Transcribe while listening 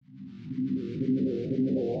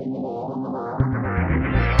God,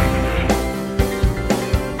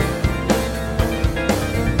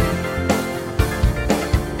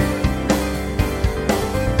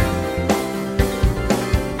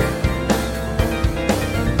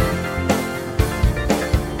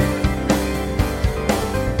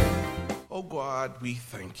 we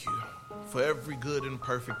thank you for every good and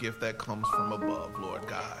perfect gift that comes from above, Lord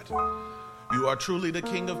God. You are truly the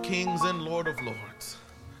King of Kings and Lord of Lords.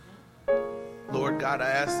 Lord God, I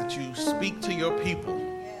ask that you speak to your people.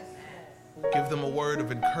 Give them a word of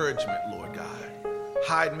encouragement, Lord God.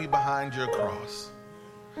 Hide me behind your cross.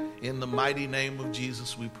 In the mighty name of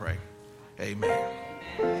Jesus we pray. Amen.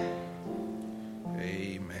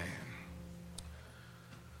 Amen.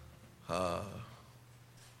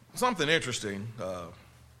 Something interesting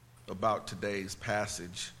about today's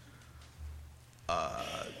passage.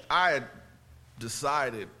 I had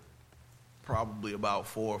decided probably about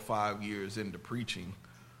 4 or 5 years into preaching.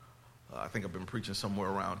 I think I've been preaching somewhere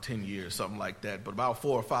around 10 years, something like that. But about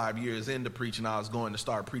 4 or 5 years into preaching, I was going to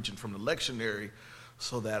start preaching from the lectionary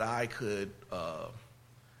so that I could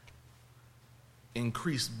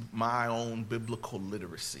increase my own biblical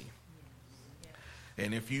literacy.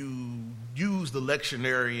 And if you use the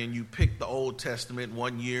lectionary and you pick the Old Testament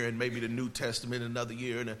one year and maybe the New Testament another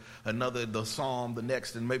year and another, the Psalm the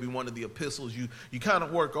next, and maybe one of the epistles, you kind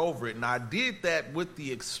of work over it. And I did that with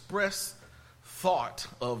the express thought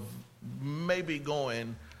of maybe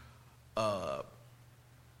going, 10,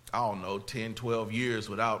 12 years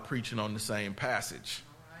without preaching on the same passage.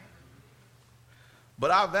 But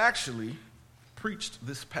I've actually preached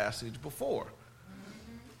this passage before.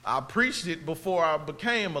 I preached it before I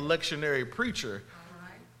became a lectionary preacher.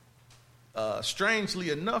 Strangely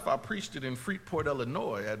enough, I preached it in Freeport,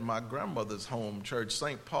 Illinois at my grandmother's home church,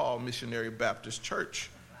 St. Paul Missionary Baptist Church.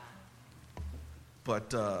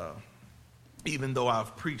 But even though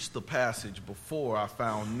I've preached the passage before, I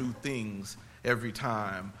found new things every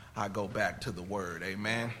time I go back to the Word.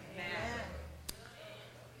 Amen?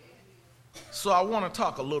 So I want to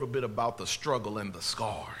talk a little bit about the struggle and the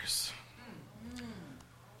scars.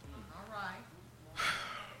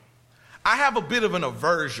 I have a bit of an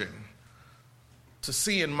aversion to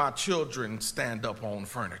seeing my children stand up on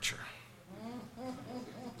furniture.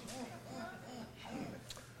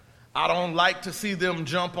 I don't like to see them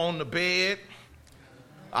jump on the bed.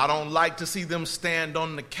 I don't like to see them stand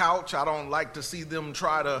on the couch. I don't like to see them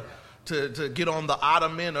try to get on the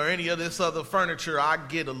ottoman or any of this other furniture. I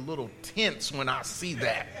get a little tense when I see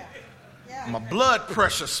that. My blood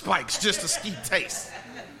pressure spikes just a ski taste.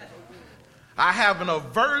 I have an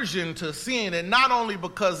aversion to seeing it, not only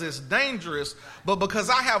because it's dangerous, but because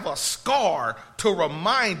I have a scar to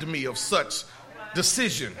remind me of such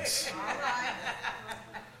decisions.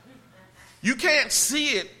 You can't see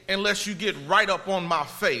it unless you get right up on my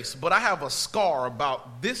face, but I have a scar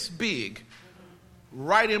about this big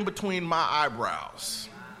right in between my eyebrows.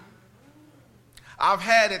 I've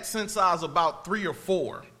had it since I was about 3 or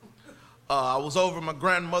 4. I was over at my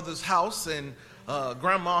grandmother's house, and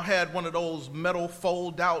Grandma had one of those metal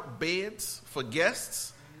fold-out beds for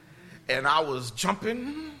guests, and I was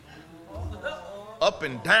jumping up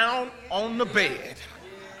and down on the bed.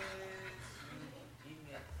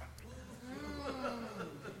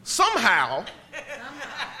 Somehow,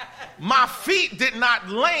 my feet did not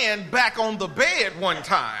land back on the bed one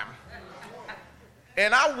time,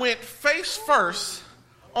 and I went face first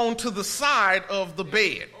onto the side of the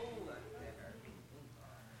bed.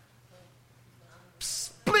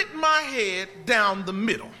 Split my head down the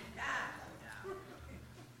middle.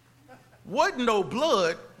 Wasn't no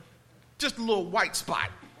blood, just a little white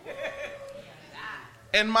spot.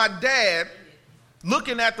 And my dad,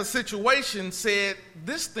 looking at the situation, said,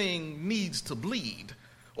 this thing needs to bleed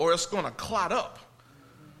or it's going to clot up.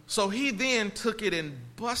 So he then took it and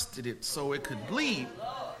busted it so it could bleed.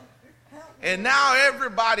 And now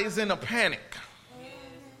everybody's in a panic.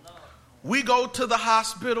 We go to the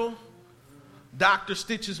hospital. Doctor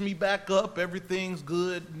stitches me back up. Everything's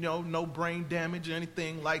good. No brain damage or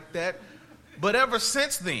anything like that. But ever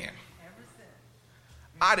since then,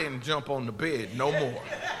 I didn't jump on the bed no more.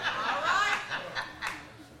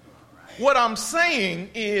 What I'm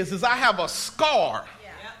saying is I have a scar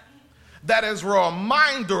that is a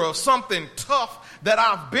reminder of something tough that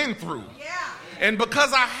I've been through. And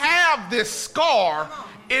because I have this scar,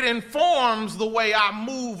 it informs the way I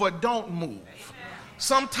move or don't move.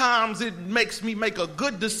 Sometimes it makes me make a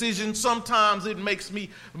good decision. Sometimes it makes me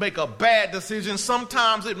make a bad decision.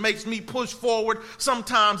 Sometimes it makes me push forward.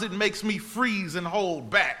 Sometimes it makes me freeze and hold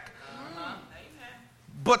back.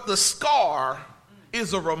 But the scar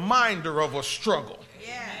is a reminder of a struggle.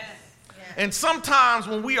 And sometimes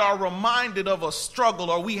when we are reminded of a struggle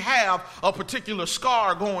or we have a particular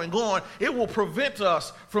scar going on, it will prevent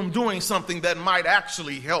us from doing something that might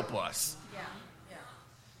actually help us.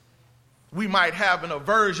 We might have an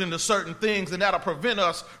aversion to certain things, and that'll prevent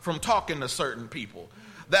us from talking to certain people.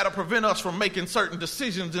 That'll prevent us from making certain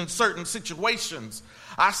decisions in certain situations.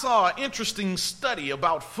 I saw an interesting study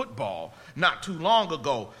about football not too long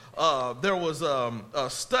ago. There was a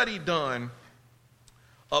study done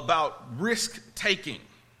about risk-taking.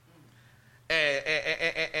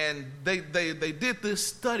 And they did this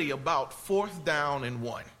study about 4th down and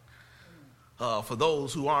 1. For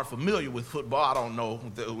those who aren't familiar with football, I don't know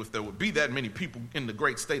if there would be that many people in the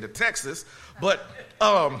great state of Texas, but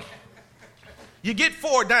you get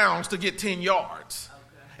 4 downs to get 10 yards.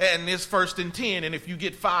 And it's 1st and 10, and if you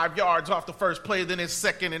get 5 yards off the first play, then it's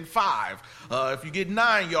 2nd and 5. If you get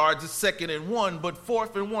 9 yards, it's 2nd and 1, but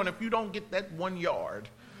 4th and 1, if you don't get that 1 yard,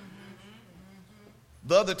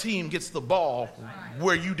 the other team gets the ball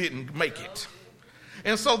where you didn't make it.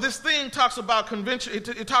 And so this thing talks about convention.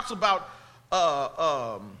 It talks about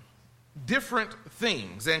different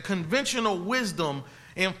things. And conventional wisdom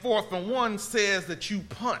in 4th and 1 says that you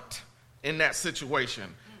punt in that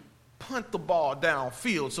situation. Punt the ball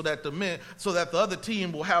downfield so that the other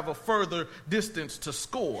team will have a further distance to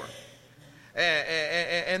score.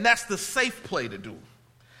 And that's the safe play to do.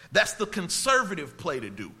 That's the conservative play to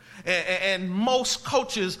do. And most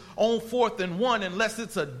coaches on 4th and 1, unless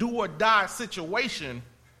it's a do or die situation,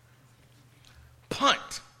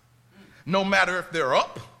 punt. No matter if they're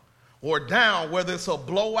up or down, whether it's a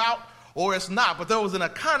blowout or it's not. But there was an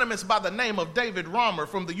economist by the name of David Romer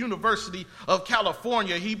from the University of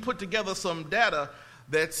California. He put together some data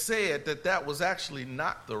that said that was actually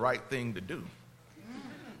not the right thing to do.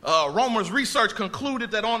 Romer's research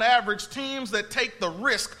concluded that on average, teams that take the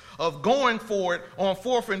risk of going for it on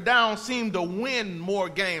 4th and down seem to win more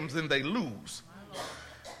games than they lose.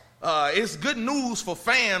 It's good news for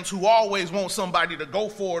fans who always want somebody to go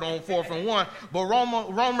for it on 4th and 1, but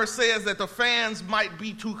Romer says that the fans might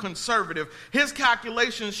be too conservative. His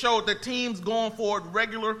calculations showed that teams going for it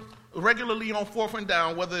regularly on 4th and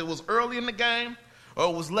down, whether it was early in the game or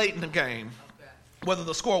it was late in the game, whether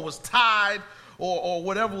the score was tied or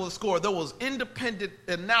whatever was scored, there was independent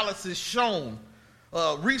analysis shown,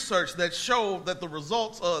 research that showed that the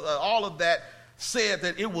results of all of that said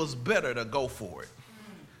that it was better to go for it.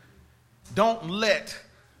 Don't let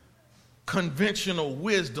conventional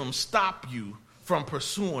wisdom stop you from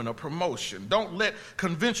pursuing a promotion. Don't let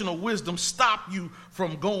conventional wisdom stop you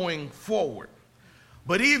from going forward.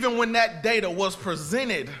 But even when that data was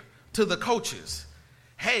presented to the coaches,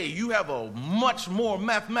 hey, you have a much more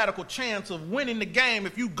mathematical chance of winning the game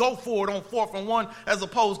if you go for it on 4th and 1 as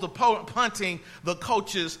opposed to punting. The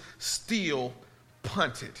coaches still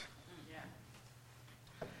punted.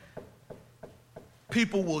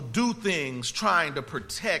 People will do things trying to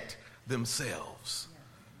protect themselves.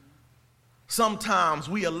 Sometimes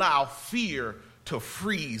we allow fear to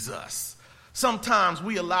freeze us. Sometimes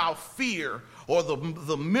we allow fear or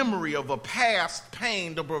the memory of a past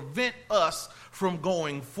pain to prevent us from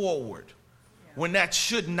going forward, when that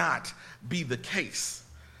should not be the case.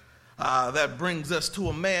 That brings us to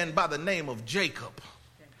a man by the name of Jacob,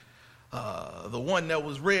 the one that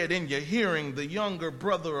was read in your hearing, the younger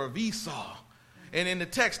brother of Esau. And in the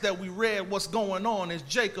text that we read, what's going on is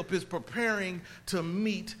Jacob is preparing to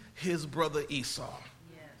meet his brother Esau.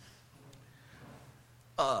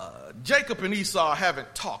 Jacob and Esau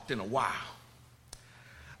haven't talked in a while.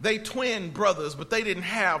 They twin brothers, but they didn't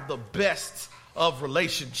have the best of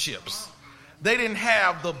relationships. They didn't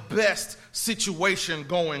have the best situation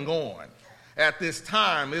going on at this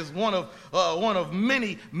time. It's one of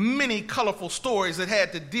many colorful stories that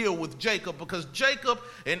had to deal with Jacob, because Jacob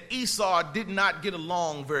and Esau did not get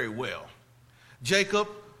along very well. Jacob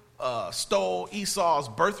stole Esau's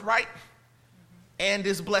birthright and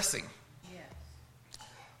his blessing.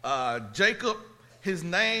 Jacob, his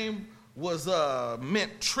name was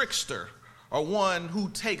meant trickster, or one who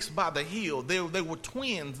takes by the heel. They were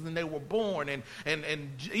twins and they were born, and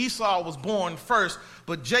Esau was born first,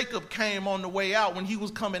 but Jacob came on the way out. When he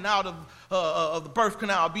was coming out of the birth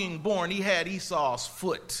canal being born, he had Esau's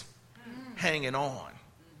foot hanging on.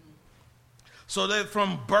 So that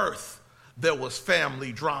from birth there was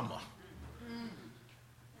family drama.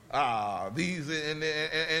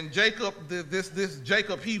 Jacob, this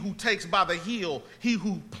Jacob, he who takes by the heel, he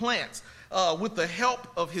who plants, with the help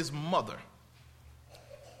of his mother,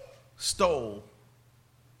 stole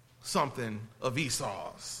something of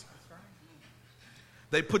Esau's.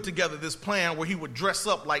 They put together this plan where he would dress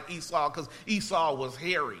up like Esau, because Esau was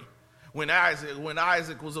hairy, when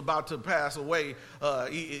Isaac was about to pass away,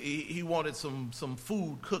 he wanted some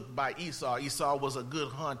food cooked by Esau. Esau was a good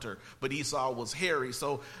hunter, but Esau was hairy.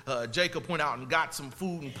 So Jacob went out and got some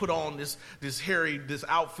food and put on this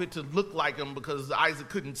outfit to look like him because Isaac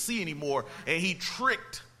couldn't see anymore. And he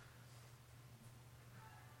tricked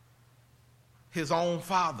his own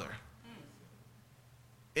father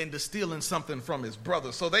into stealing something from his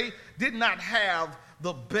brother. So they did not have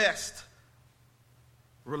the best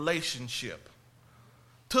relationship,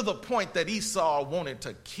 to the point that Esau wanted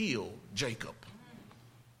to kill Jacob.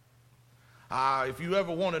 If you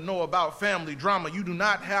ever want to know about family drama, you do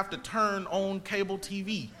not have to turn on cable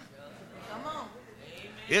TV. Come on.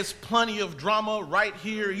 It's plenty of drama right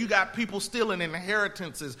here. You got people stealing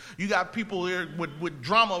inheritances. You got people here with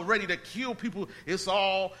drama ready to kill people. It's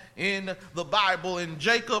all in the Bible. And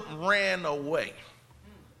Jacob ran away.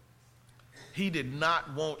 He did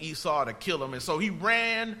not want Esau to kill him. And so he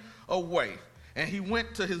ran away. And he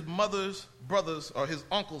went to his mother's brother's or his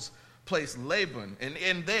uncle's place, Laban. And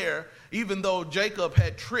in there, even though Jacob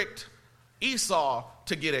had tricked Esau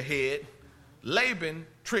to get ahead, Laban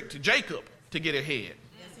tricked Jacob to get ahead.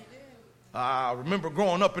 Yes, he did. I remember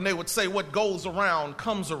growing up and they would say, what goes around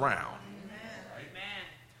comes around. Amen.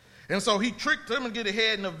 And so he tricked him to get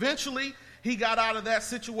ahead, and eventually he got out of that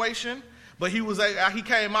situation. But he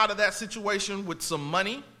came out of that situation with some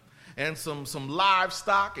money and some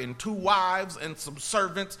livestock and 2 wives and some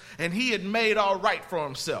servants, and he had made all right for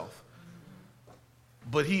himself.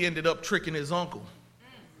 But he ended up tricking his uncle.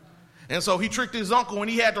 And so he tricked his uncle, and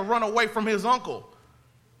he had to run away from his uncle.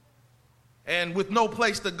 And with no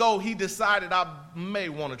place to go, he decided, I may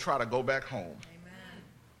want to try to go back home. Amen.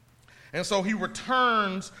 And so he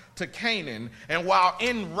returns to Canaan, and while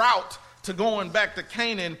en route to going back to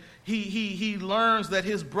Canaan, he learns that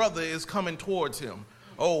his brother is coming towards him.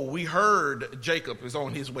 Oh, we heard Jacob is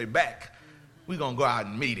on his way back. We're going to go out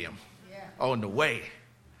and meet him on the way.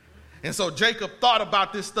 And so Jacob thought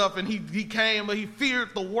about this stuff, and he came, but he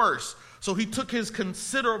feared the worst. So he took his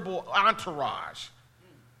considerable entourage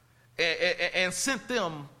and sent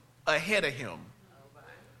them ahead of him,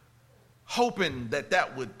 hoping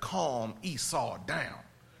that would calm Esau down.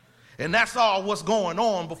 And that's all what's going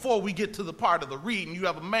on before we get to the part of the reading. You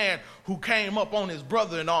have a man who came up on his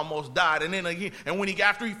brother and almost died. And then again,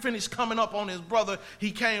 after he finished coming up on his brother, he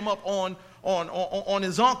came up on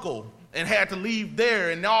his uncle and had to leave there.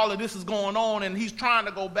 And all of this is going on, and he's trying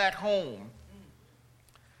to go back home.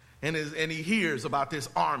 And he hears about this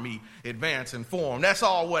army advancing for him. That's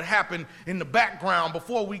all what happened in the background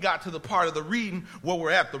before we got to the part of the reading where we're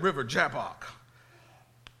at the river Jabbok.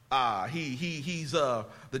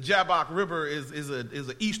 The Jabbok River is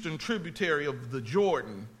an eastern tributary of the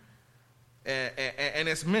Jordan, and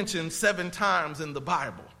it's mentioned 7 times in the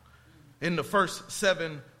Bible, in the first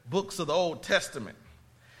 7 books of the Old Testament.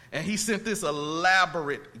 And he sent this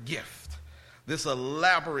elaborate gift,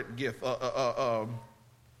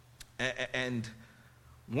 and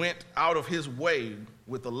went out of his way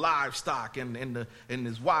with the livestock and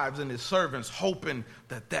his wives and his servants, hoping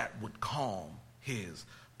that would calm his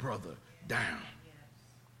brother down.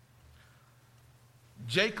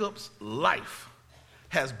 Jacob's life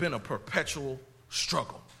has been a perpetual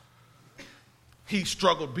struggle. He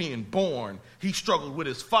struggled being born. He struggled with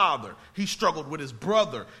his father. He struggled with his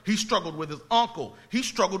brother. He struggled with his uncle. He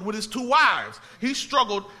struggled with his 2 wives. He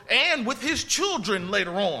struggled and with his children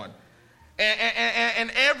later on. And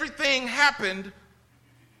everything happened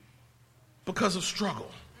because of struggle.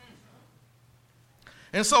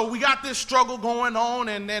 And so we got this struggle going on,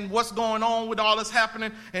 and then what's going on with all this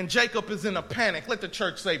happening? And Jacob is in a panic. Let the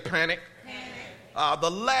church say panic. Panic.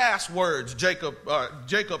 The last words Jacob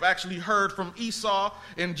actually heard from Esau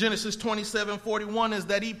in Genesis 27:41 is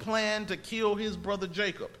that he planned to kill his brother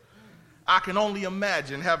Jacob. I can only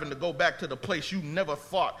imagine having to go back to the place you never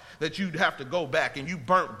thought that you'd have to go back, and you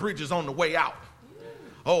burnt bridges on the way out.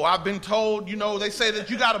 Oh, I've been told, they say that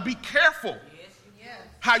you got to be careful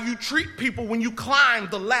how you treat people when you climb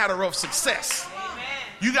the ladder of success. Amen.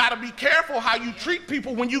 You got to be careful how you treat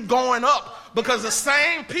people when you're going up, because the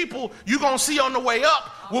same people you're going to see on the way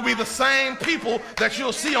up will be the same people that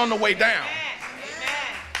you'll see on the way down.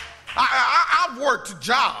 I've worked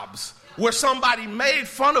jobs where somebody made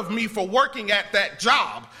fun of me for working at that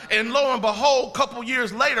job, and lo and behold, a couple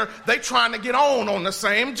years later, they trying to get on the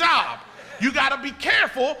same job. You got to be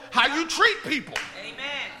careful how you treat people.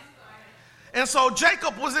 And so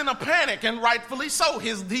Jacob was in a panic, and rightfully so.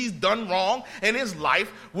 He's done wrong, and his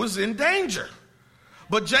life was in danger.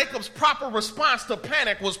 But Jacob's proper response to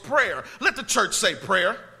panic was prayer. Let the church say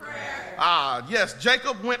prayer. Prayer. Yes,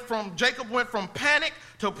 Jacob went from panic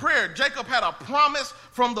to prayer. Jacob had a promise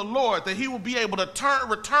from the Lord that he would be able to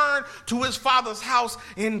return to his father's house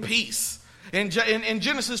in peace. In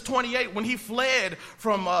Genesis 28, when he fled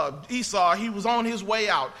from Esau, he was on his way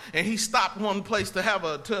out, and he stopped one place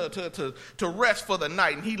to rest for the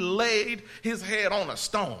night, and he laid his head on a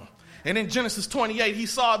stone. And in Genesis 28, he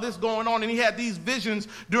saw this going on, and he had these visions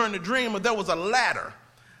during the dream, but there was a ladder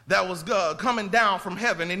that was coming down from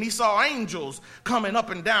heaven, and he saw angels coming up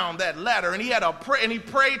and down that ladder, and he had he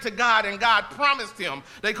prayed to God, and God promised him,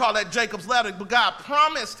 they call that Jacob's ladder, but God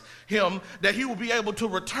promised him that he would be able to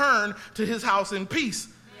return to his house in peace.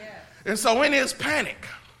 Yes. And so in his panic,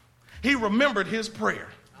 he remembered his prayer.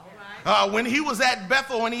 When he was at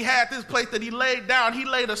Bethel and he had this place that he laid down, he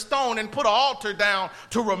laid a stone and put an altar down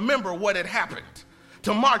to remember what had happened,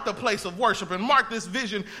 to mark the place of worship and mark this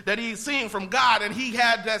vision that he'd seen from God, and he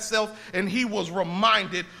had that self, and he was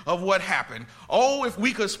reminded of what happened. Oh, if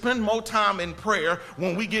we could spend more time in prayer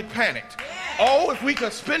when we get panicked. Oh, if we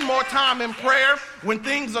could spend more time in prayer when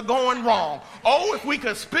things are going wrong. Oh, if we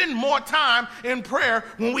could spend more time in prayer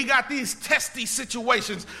when we got these testy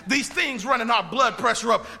situations, these things running our blood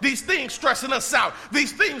pressure up, these things stressing us out,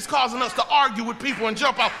 these things causing us to argue with people and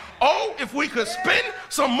jump out. Oh, if we could spend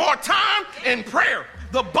some more time in prayer.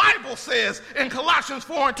 The Bible says in Colossians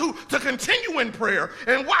 4:2 to continue in prayer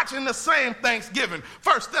and watching the same thanksgiving.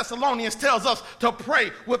 1 Thessalonians tells us to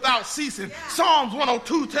pray without ceasing. Psalms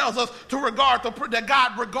 102 tells us to that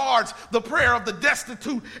God regards the prayer of the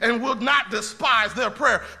destitute and will not despise their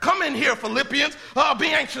prayer. Come in here, Philippians. Be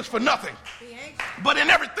anxious for nothing, but in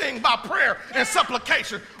everything by prayer and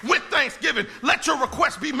supplication with thanksgiving, let your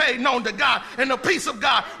requests be made known to God, and the peace of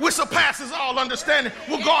God, which surpasses all understanding,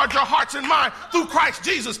 will guard your hearts and mind through Christ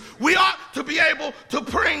Jesus. We ought to be able to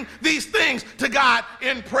bring these things to God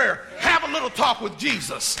in prayer. Have a little talk with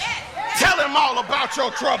Jesus. Tell him all about your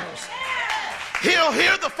troubles. He'll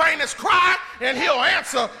hear the faintest cry, and he'll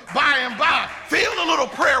answer by and by. Feel the little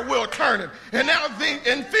prayer wheel turning,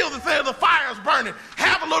 and feel the fire's burning.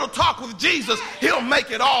 Have a little talk with Jesus. He'll make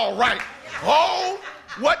it all right. Oh,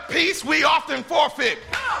 what peace we often forfeit.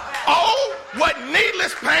 Oh, what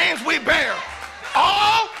needless pains we bear.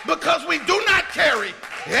 All because we do not carry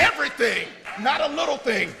everything. Not a little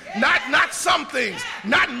thing, not some things,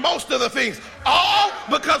 not most of the things. All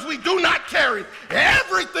because we do not carry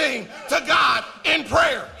everything to God in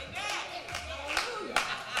prayer.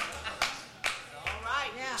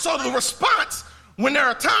 So the response, when there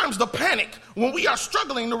are times to panic, when we are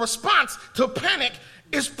struggling, the response to panic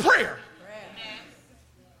is prayer.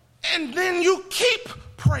 And then you keep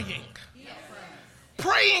praying.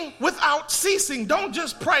 Praying without ceasing. Don't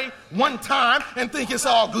just pray one time and think it's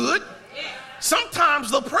all good.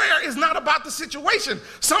 Sometimes the prayer is not about the situation.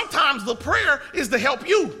 Sometimes the prayer is to help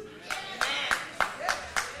you.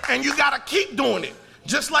 And you got to keep doing it.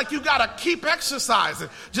 Just like you got to keep exercising.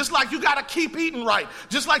 Just like you got to keep eating right.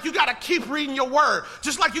 Just like you got to keep reading your word.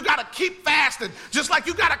 Just like you got to keep fasting. Just like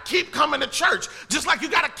you got to keep coming to church. Just like you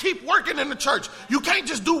got to keep working in the church. You can't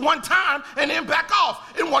just do one time and then back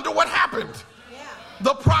off and wonder what happened.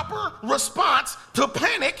 The proper response to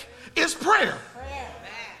panic is prayer.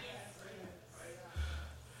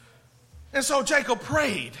 And so Jacob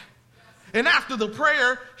prayed. And after the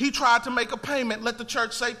prayer, he tried to make a payment. Let the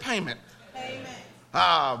church say payment.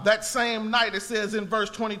 That same night, it says in verse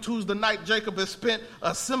 22, is the night Jacob has spent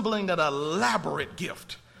assembling an elaborate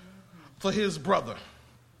gift for his brother.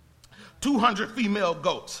 200 female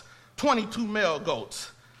goats, 22 male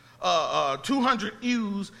goats, 200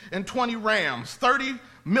 ewes and 20 rams, 30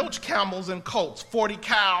 milch camels and colts, 40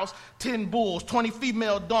 cows, 10 bulls, 20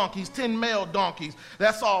 female donkeys, 10 male donkeys.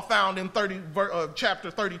 That's all found in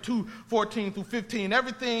chapter 32, 14 through 15.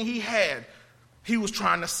 Everything he had, he was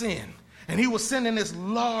trying to send. And he was sending this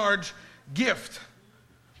large gift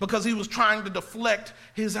because he was trying to deflect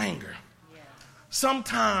his anger. Yeah.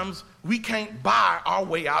 Sometimes we can't buy our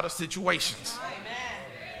way out of situations. Amen.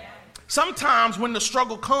 Sometimes when the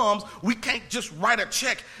struggle comes, we can't just write a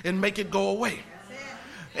check and make it go away.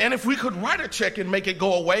 And if we could write a check and make it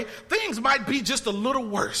go away, things might be just a little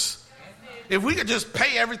worse. If we could just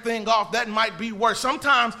pay everything off, that might be worse.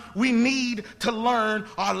 Sometimes we need to learn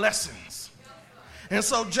our lessons. And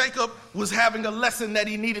so Jacob was having a lesson that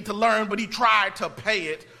he needed to learn, but he tried to pay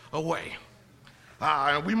it away.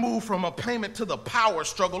 And we move from a payment to the power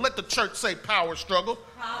struggle. Let the church say power struggle.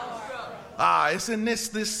 Power struggle. It's in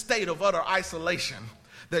this state of utter isolation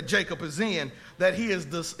that Jacob is in, that he's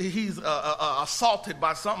assaulted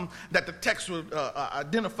by something that the text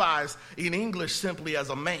identifies in English simply as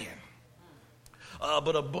a man.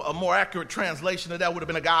 But a more accurate translation of that would have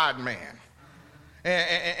been a God man.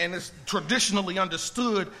 and it's traditionally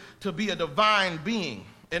understood to be a divine being.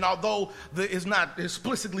 And although it's not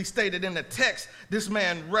explicitly stated in the text, this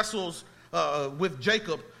man wrestles with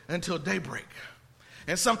Jacob until daybreak.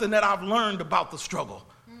 And something that I've learned about the struggle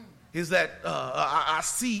is that I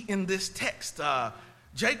see in this text,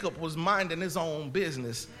 Jacob was minding his own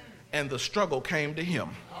business and the struggle came to him.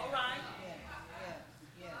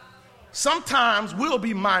 Sometimes we'll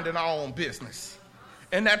be minding our own business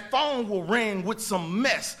and that phone will ring with some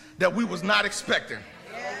mess that we was not expecting.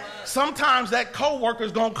 Sometimes that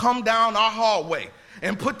coworker's gonna come down our hallway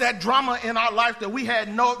and put that drama in our life that we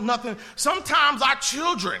had nothing. Sometimes our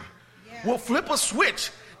children will flip a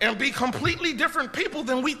switch and be completely different people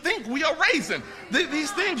than we think we are raising.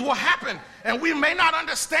 These things will happen, and we may not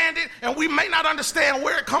understand it, and we may not understand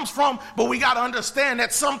where it comes from, but we got to understand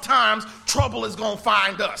that sometimes trouble is going to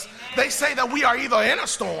find us. They say that we are either in a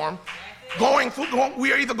storm,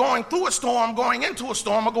 we are either going through a storm, going into a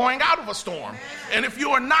storm, or going out of a storm. And if you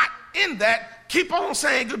are not in that, keep on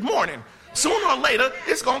saying good morning. Sooner or later,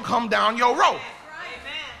 it's going to come down your road.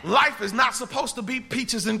 Life is not supposed to be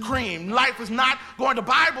peaches and cream. Life is not going. The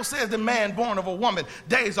Bible says the man born of a woman,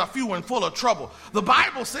 days are few and full of trouble. The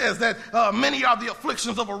Bible says that many are the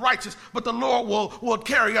afflictions of a righteous, but the Lord will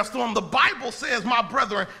carry us through them. The Bible says, my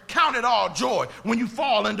brethren, count it all joy when you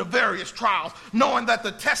fall into various trials, knowing that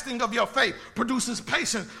the testing of your faith produces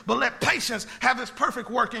patience, but let patience have its perfect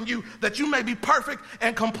work in you, that you may be perfect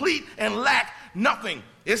and complete and lack nothing.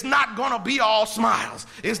 It's not going to be all smiles.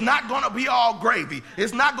 It's not going to be all gravy.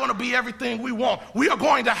 It's not going to be everything we want. We are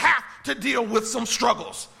going to have to deal with some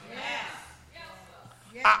struggles.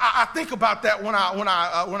 Yes. I think about that when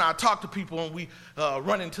I talk to people and we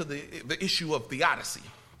run into the issue of theodicy.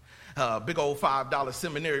 Big old $5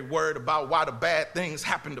 seminary word about why the bad things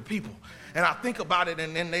happen to people. And I think about it,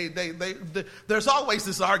 and then there's always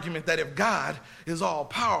this argument that if God is all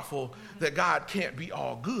powerful, that God can't be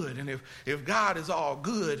all good. And if God is all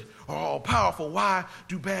good or all powerful, why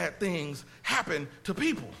do bad things happen to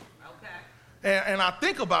people? Okay. And I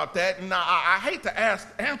think about that, and I hate to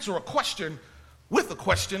answer a question with a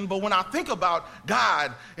question, but when I think about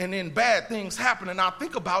God and then bad things happen, and I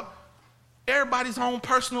think about everybody's own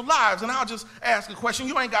personal lives, and I'll just ask a question.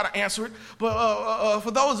 You ain't got to answer it, but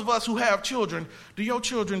for those of us who have children, do your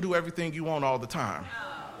children do everything you want all the time?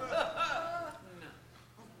 No.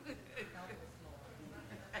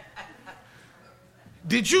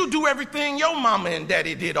 Did you do everything your mama and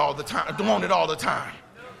daddy did all the time, wanted all the time?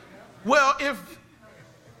 Well, if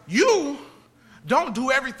you don't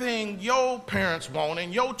do everything your parents want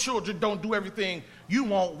and your children don't do everything you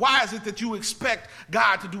want, why is it that you expect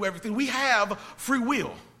God to do everything? We have free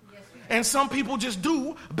will. And some people just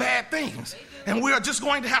do bad things. And we are just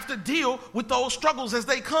going to have to deal with those struggles as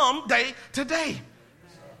they come day to day.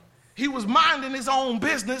 He was minding his own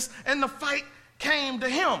business and the fight came to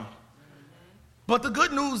him. But the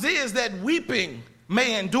good news is that weeping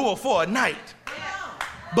may endure for a night,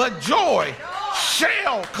 but joy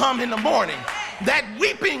shall come in the morning. That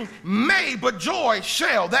weeping may, but joy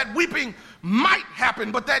shall. That weeping might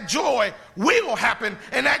happen, but that joy will happen,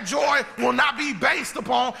 and that joy will not be based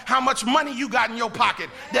upon how much money you got in your pocket.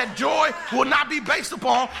 That joy will not be based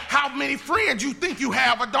upon how many friends you think you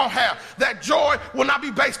have or don't have. That joy will not be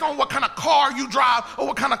based on what kind of car you drive or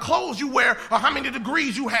what kind of clothes you wear or how many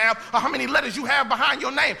degrees you have or how many letters you have behind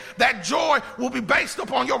your name. That joy will be based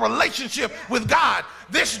upon your relationship with God.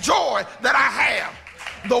 This joy that I have,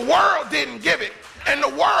 the world didn't give it, and the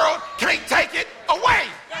world can't take it away.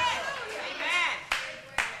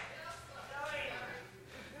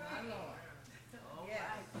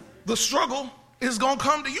 The struggle is going to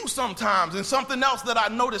come to you sometimes. And something else that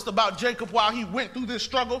I noticed about Jacob while he went through this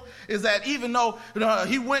struggle is that even though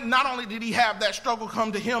he went, not only did he have that struggle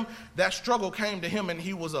come to him, that struggle came to him and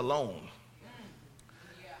he was alone.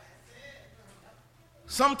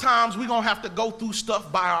 Sometimes we're going to have to go through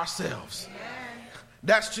stuff by ourselves.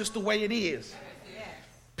 That's just the way it is.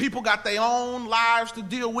 People got their own lives to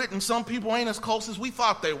deal with, and some people ain't as close as we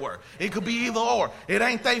thought they were. It could be either or. It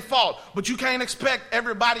ain't their fault, but you can't expect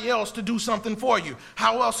everybody else to do something for you.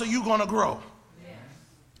 How else are you going to grow? Yes.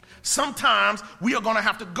 Sometimes we are going to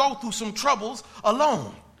have to go through some troubles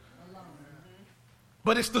alone.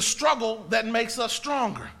 But it's the struggle that makes us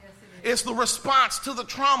stronger. Yes, it's the response to the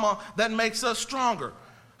trauma that makes us stronger.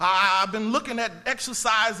 I've been looking at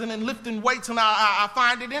exercising and lifting weights, and I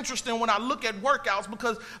find it interesting when I look at workouts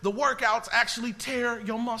because the workouts actually tear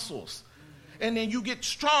your muscles. And then you get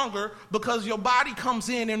stronger because your body comes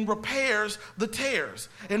in and repairs the tears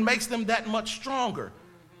and makes them that much stronger.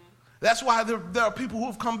 That's why there are people who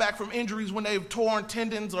have come back from injuries when they've torn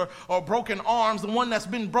tendons or broken arms. The one that's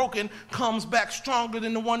been broken comes back stronger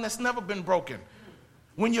than the one that's never been broken.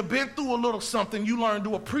 When you've been through a little something, you learn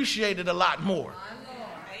to appreciate it a lot more.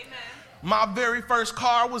 My very first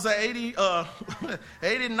car was an 89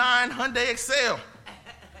 Hyundai Excel.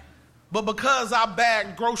 But because I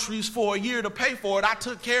bagged groceries for a year to pay for it, I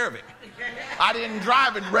took care of it. I didn't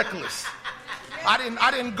drive it reckless.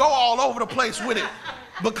 I didn't go all over the place with it.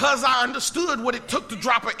 Because I understood what it took to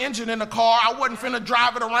drop an engine in a car, I wasn't finna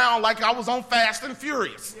drive it around like I was on Fast and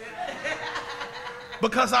Furious.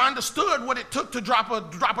 Because I understood what it took to drop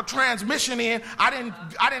a transmission in, I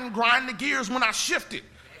didn't grind the gears when I shifted.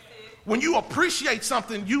 When you appreciate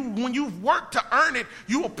something, when you've worked to earn it,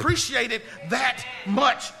 you appreciate it that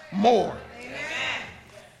much more.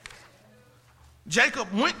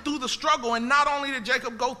 Jacob went through the struggle, and not only did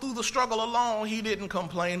Jacob go through the struggle alone, he didn't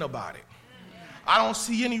complain about it. I don't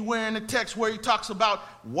see anywhere in the text where he talks about,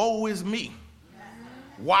 woe is me.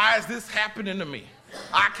 Why is this happening to me?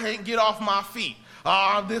 I can't get off my feet.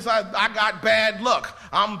 I got bad luck.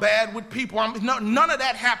 I'm bad with people. None of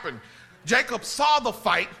that happened. Jacob saw the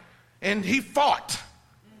fight and he fought.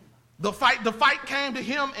 The fight came to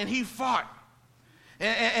him and he fought.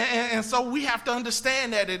 And so we have to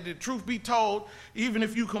understand that, the truth be told, even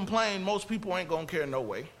if you complain, most people ain't gonna care no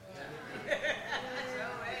way.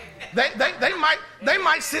 They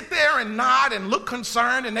might sit there and nod and look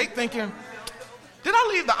concerned, and they thinking, did I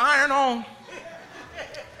leave the iron on?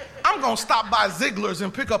 I'm going to stop by Ziegler's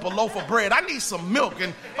and pick up a loaf of bread. I need some milk.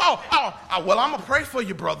 And, well, I'm going to pray for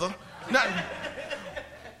you, brother. Now,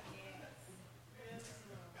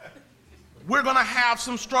 we're going to have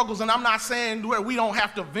some struggles, and I'm not saying where we don't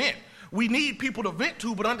have to vent. We need people to vent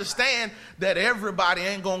to, but understand that everybody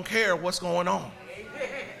ain't going to care what's going on.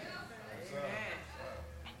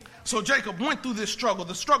 So Jacob went through this struggle.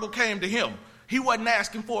 The struggle came to him. He wasn't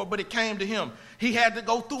asking for it, but it came to him. He had to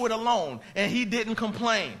go through it alone, and he didn't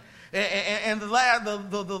complain. And the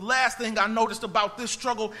last thing I noticed about this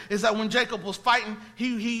struggle is that when Jacob was fighting,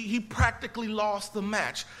 he practically lost the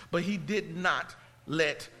match, but he did not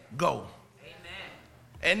let go. Amen.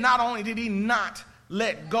 And not only did he not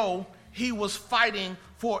let go, he was fighting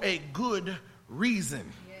for a good reason.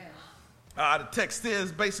 The text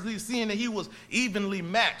says basically, seeing that he was evenly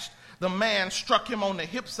matched, the man struck him on the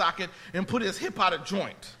hip socket and put his hip out of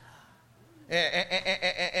joint.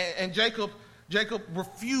 And Jacob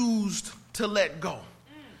refused to let go.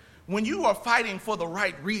 When you are fighting for the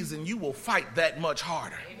right reason, you will fight that much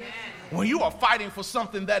harder. Amen. When you are fighting for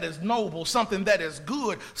something that is noble, something that is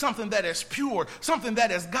good, something that is pure, something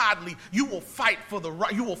that is godly, you will fight for the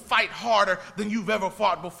right. You will fight harder than you've ever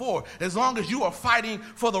fought before. As long as you are fighting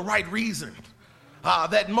for the right reason,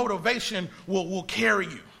 that motivation will carry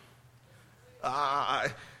you.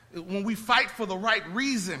 When we fight for the right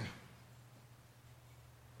reason,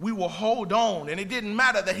 we will hold on. And it didn't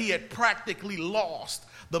matter that he had practically lost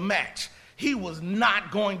the match. He was not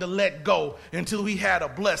going to let go until he had a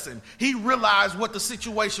blessing. He realized what the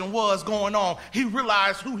situation was going on. He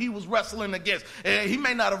realized who he was wrestling against. And he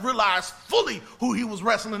may not have realized fully who he was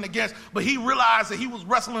wrestling against, but he realized that he was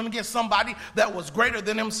wrestling against somebody that was greater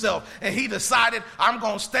than himself. And he decided, I'm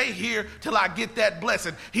going to stay here till I get that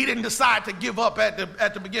blessing. He didn't decide to give up at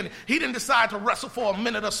the beginning. He didn't decide to wrestle for a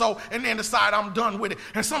minute or so and then decide I'm done with it.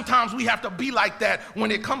 And sometimes we have to be like that when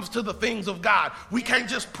it comes to the things of God. We can't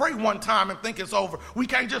just pray one time and think it's over. We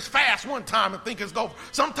can't just fast one time and think it's over.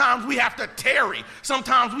 Sometimes we have to tarry.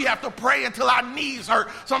 Sometimes we have to pray until our knees hurt.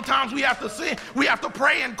 Sometimes we have to sing. We have to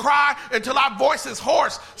pray and cry until our voice is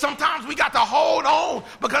hoarse. Sometimes we got to hold on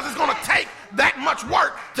because it's going to take that much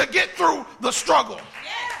work to get through the struggle.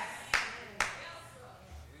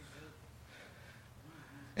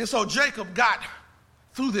 And so Jacob got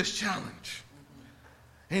through this challenge,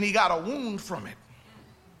 and he got a wound from it.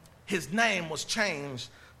 His name was changed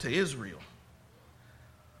to Israel.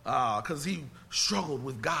 Because he struggled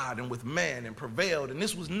with God and with man and prevailed. And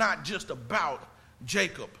this was not just about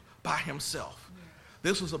Jacob by himself.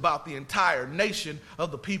 This was about the entire nation of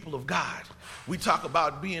the people of God. We talk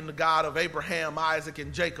about being the God of Abraham, Isaac,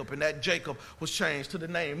 and Jacob, and that Jacob was changed to the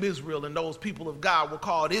name Israel, and those people of God were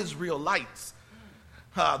called Israelites.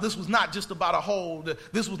 This was not just about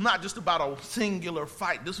this was not just about a singular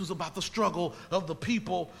fight. This was about the struggle of the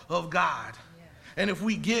people of God. And if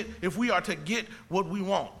we are to get what we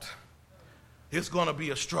want, it's going to be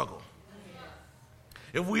a struggle.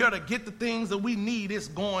 If we are to get the things that we need, it's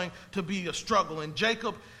going to be a struggle. And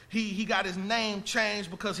Jacob, he got his name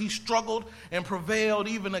changed because he struggled and prevailed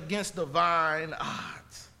even against divine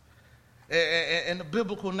odds. And the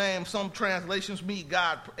biblical name, some translations mean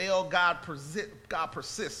God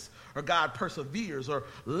persists, or God perseveres, or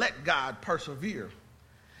let God persevere.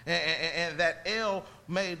 And that El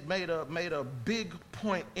made a big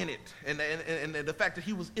point in it, and the fact that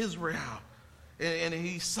he was Israel, and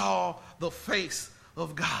he saw the face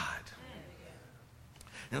of God.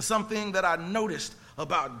 And something that I noticed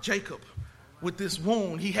about Jacob with this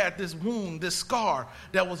wound, he had this wound, this scar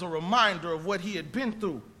that was a reminder of what he had been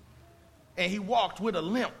through. And he walked with a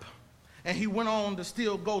limp, and he went on to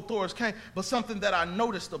still go towards Canaan. But something that I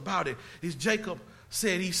noticed about it is Jacob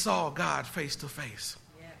said he saw God face to face.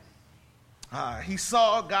 He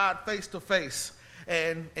saw God face to face,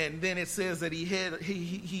 and then it says that he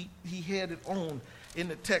headed on in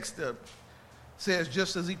the text that says,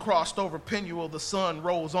 just as he crossed over Penuel, the sun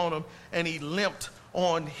rose on him, and he limped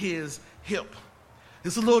on his hip.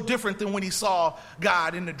 It's a little different than when he saw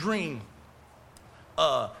God in the dream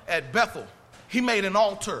at Bethel. He made an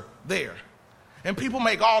altar there, and people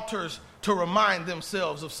make altars to remind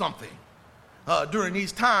themselves of something during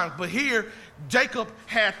these times. But here, Jacob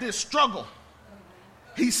had this struggle.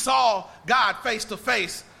 He saw God face to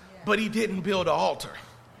face, but he didn't build an altar.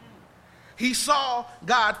 He saw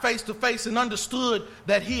God face to face and understood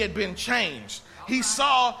that he had been changed. He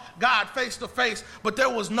saw God face to face, but there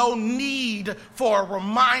was no need for a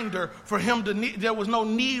reminder for him to need. There was no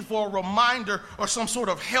need for a reminder or some sort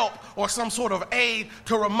of help or some sort of aid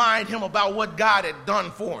to remind him about what God had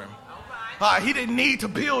done for him. He didn't need to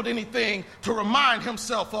build anything to remind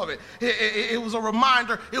himself of it. It was a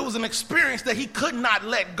reminder. It was an experience that he could not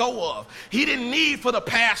let go of. He didn't need for the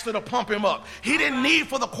pastor to pump him up. He didn't need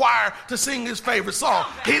for the choir to sing his favorite song.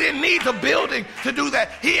 He didn't need the building to do that.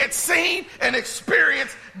 He had seen and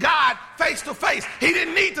experienced God face to face. He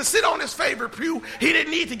didn't need to sit on his favorite pew. He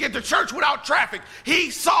didn't need to get to church without traffic. He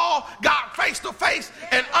saw God face to face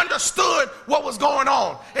and understood what was going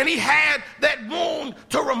on. And he had that wound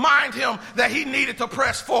to remind him that he needed to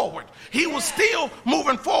press forward. He was still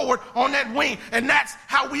moving forward on that wing. And that's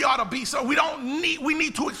how we ought to be. So we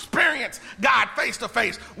need to experience God face to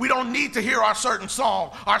face. We don't need to hear our certain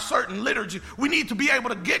song, our certain liturgy. We need to be able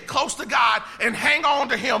to get close to God and hang on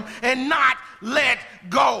to him and not let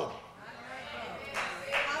go.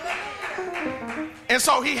 And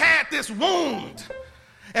so he had this wound.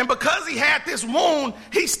 And because he had this wound,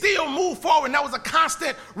 he still moved forward. And that was a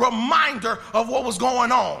constant reminder of what was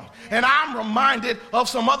going on. And I'm reminded of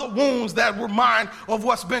some other wounds that remind of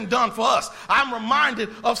what's been done for us. I'm reminded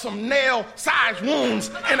of some nail-sized wounds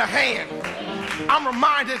in the hand. I'm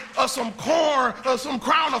reminded of some crown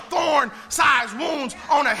of thorn-sized wounds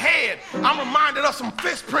on the head. I'm reminded of some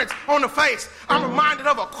fist prints on the face. I'm reminded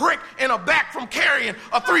of a crick in the back from carrying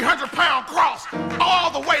a 300-pound cross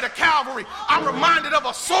all the way to Calvary. I'm reminded of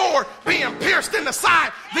a sword being pierced in the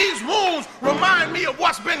side. These wounds remind me of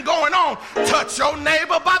what's been going on. Touch your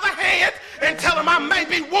neighbor by the hand and tell him I may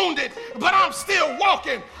be wounded, but I'm still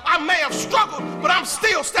walking. I may have struggled, but I'm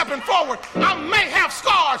still stepping forward. I may have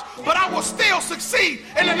scars, but I will still succeed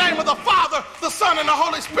in the name of the Father, the Son, and the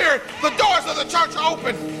Holy Spirit. The doors of the church are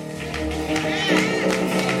open.